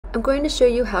I'm going to show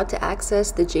you how to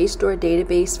access the JSTOR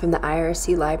database from the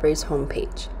IRSC Library's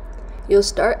homepage. You'll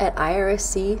start at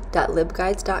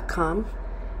irsc.libguides.com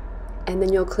and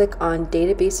then you'll click on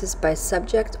Databases by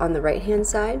Subject on the right-hand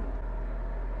side.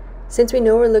 Since we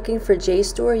know we're looking for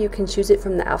JSTOR, you can choose it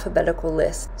from the alphabetical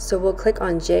list. So we'll click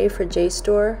on J for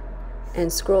JSTOR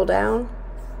and scroll down.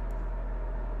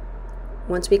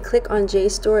 Once we click on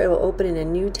JSTOR, it will open in a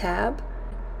new tab.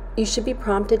 You should be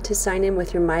prompted to sign in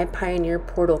with your My Pioneer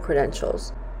portal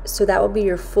credentials. So that will be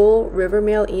your full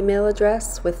Rivermail email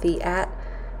address with the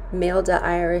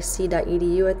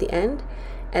 @mail.irsc.edu at the end,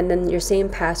 and then your same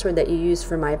password that you use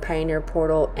for My Pioneer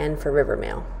portal and for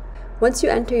Rivermail. Once you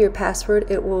enter your password,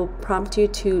 it will prompt you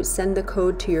to send the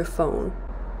code to your phone.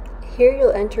 Here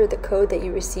you'll enter the code that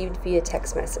you received via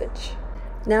text message.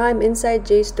 Now I'm inside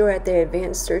JSTOR at the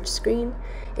advanced search screen.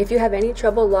 If you have any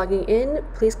trouble logging in,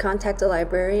 please contact a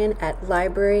librarian at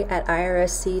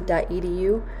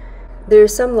library@irsc.edu. There are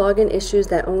some login issues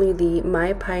that only the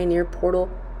My Pioneer portal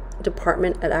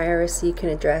department at IRSC can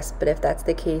address, but if that's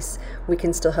the case, we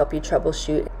can still help you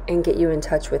troubleshoot and get you in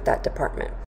touch with that department.